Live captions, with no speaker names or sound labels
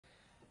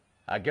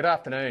Good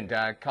afternoon,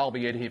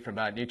 Colby Ede here from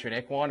Nutrien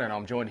Equine, and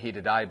I'm joined here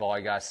today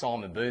by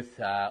Simon Booth,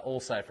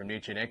 also from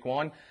Nutrien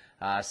Equine.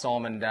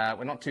 Simon,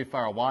 we're not too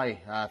far away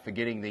for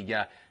getting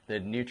the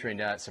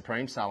Nutrien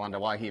Supreme Sale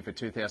underway here for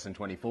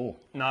 2024.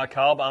 No,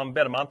 Carl,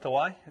 about a month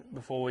away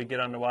before we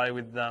get underway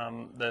with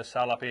the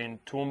sale up in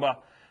Toowoomba.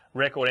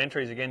 Record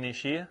entries again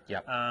this year.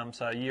 Yep.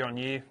 So year on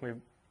year, we're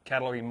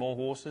cataloguing more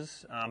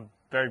horses.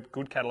 Very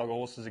good catalogue of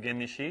horses again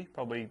this year.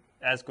 Probably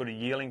as good a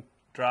yearling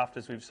draft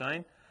as we've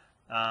seen.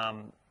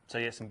 So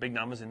yeah, some big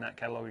numbers in that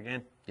catalogue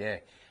again. Yeah,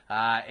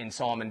 and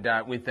Simon,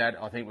 with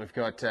that, I think we've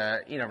got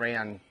in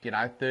around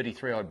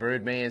 33 odd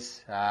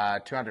broodmares,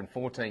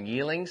 214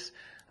 yearlings,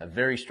 a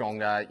very strong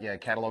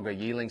catalogue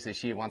of yearlings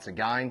this year once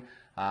again,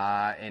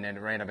 and then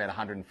around about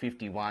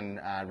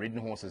 151 ridden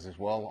horses as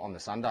well on the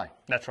Sunday.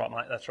 That's right,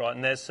 mate. That's right.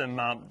 And there's some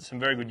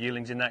very good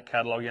yearlings in that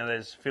catalogue.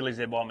 There's fillies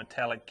there by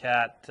Metallic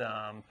Cat.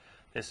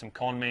 There's some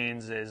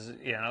conmans. There's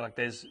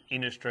there's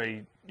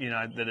industry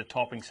that are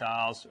topping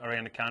sales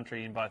around the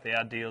country in both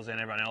our deals and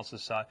everyone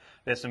else's. So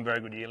there's some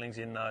very good yearlings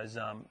in those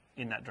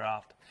in that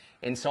draft.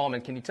 And Simon,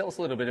 can you tell us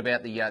a little bit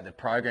about the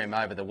program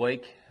over the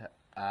week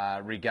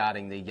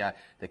regarding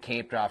the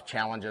camp draft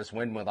challenges?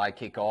 When will they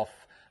kick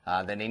off?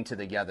 Then into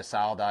the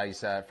sale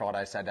days,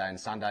 Friday, Saturday, and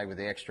Sunday, with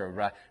the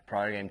extra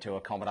program to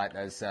accommodate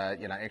those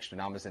extra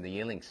numbers in the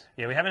yearlings.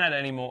 Yeah, we haven't had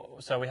any more.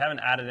 So we haven't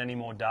added any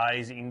more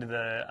days into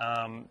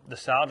the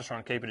sale, just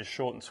trying to keep it as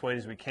short and sweet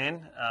as we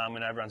can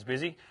when everyone's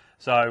busy.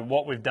 So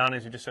what we've done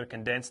is we've just sort of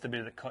condensed a bit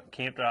of the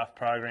camp draft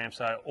program.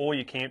 So all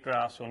your camp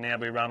drafts will now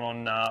be run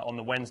on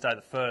the Wednesday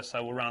the 1st.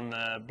 So we'll run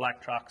the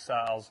Black Truck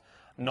Sales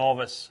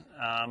Novice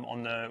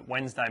on the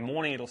Wednesday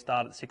morning. It'll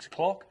start at 6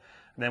 o'clock.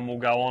 Then we'll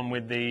go on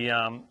with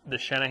the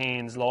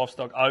Shanahan's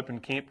Livestock Open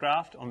Camp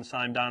Draft on the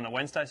same day on the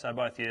Wednesday. So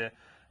both your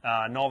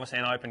Novice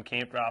and Open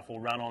Camp Draft will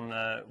run on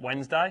the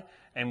Wednesday,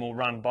 and we'll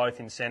run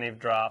both incentive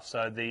drafts.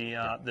 So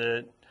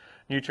the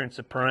Nutrien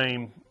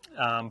Supreme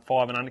 5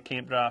 and Under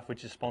Camp Draft,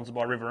 which is sponsored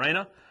by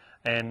Riverina,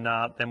 and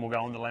then we'll go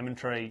on the Lemon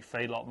Tree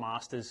Feedlot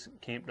Masters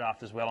Camp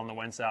Draft as well on the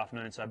Wednesday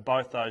afternoon. So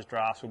both those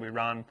drafts will be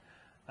run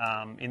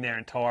in their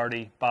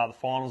entirety, bar the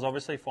finals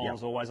obviously.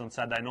 Finals always on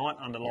Saturday night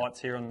under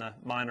lights here on the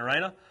main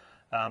arena.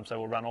 So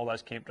we'll run all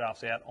those camp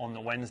drafts out on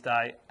the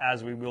Wednesday,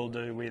 as we will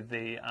do with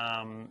the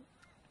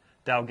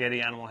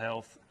Dalgety Animal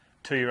Health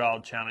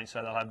 2-year-old challenge.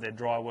 So they'll have their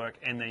dry work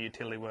and their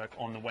utility work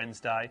on the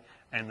Wednesday,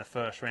 and the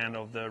first round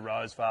of the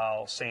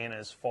Rosevale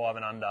Santas 5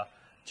 and Under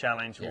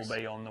challenge will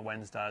be on the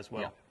Wednesday as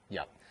well.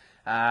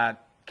 Yeah.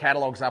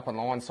 Catalogues up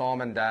online,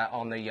 Simon,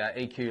 on the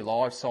EQ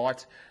Live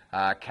site.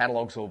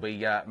 Catalogues will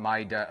be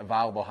made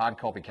available, hard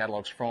copy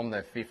catalogues, from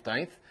the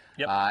 15th.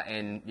 Yep.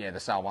 And the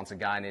sale once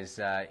again is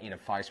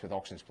interfaced with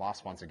Auctions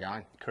Plus once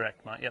again.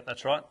 Correct, mate. Yep,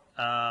 that's right.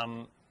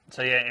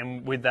 So yeah,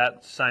 and with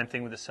that, same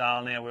thing with the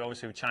sale now. We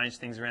obviously changed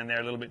things around there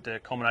a little bit to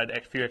accommodate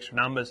a few extra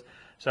numbers.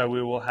 So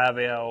we will have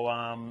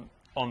our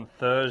on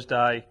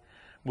Thursday,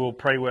 we'll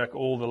pre-work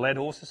all the lead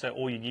horses. So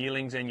all your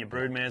yearlings and your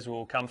broodmares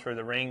will come through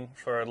the ring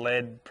for a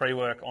lead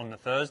pre-work on the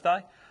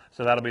Thursday.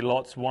 So that'll be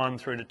lots 1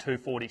 through to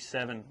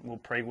 247. We'll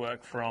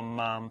pre-work from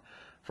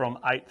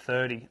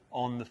 8:30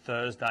 on the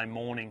Thursday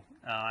morning.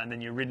 And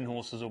then your ridden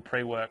horses will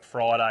pre-work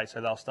Friday,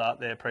 so they'll start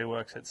their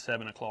pre-works at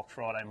 7 o'clock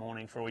Friday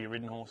morning for all your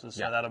ridden horses.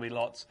 So that'll be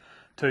lots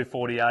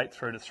 248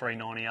 through to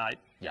 398.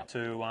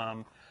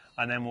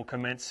 And then we'll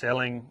commence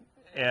selling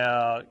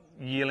our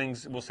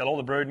yearlings. We'll sell all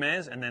the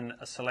broodmares and then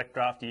a select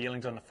draft of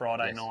yearlings on the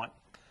Friday night,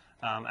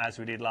 as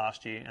we did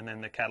last year. And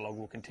then the catalogue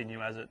will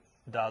continue as it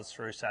does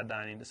through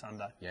Saturday and into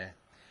Sunday. Yeah.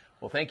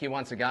 Well, thank you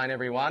once again,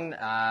 everyone.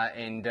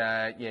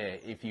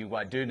 If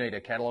you do need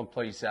a catalogue,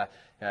 please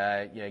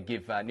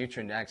give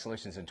Nutrien Ag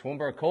Solutions in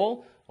Toowoomba a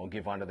call, or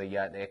give one of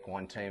the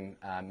Equine team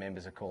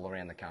members a call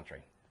around the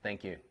country.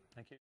 Thank you.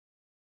 Thank you.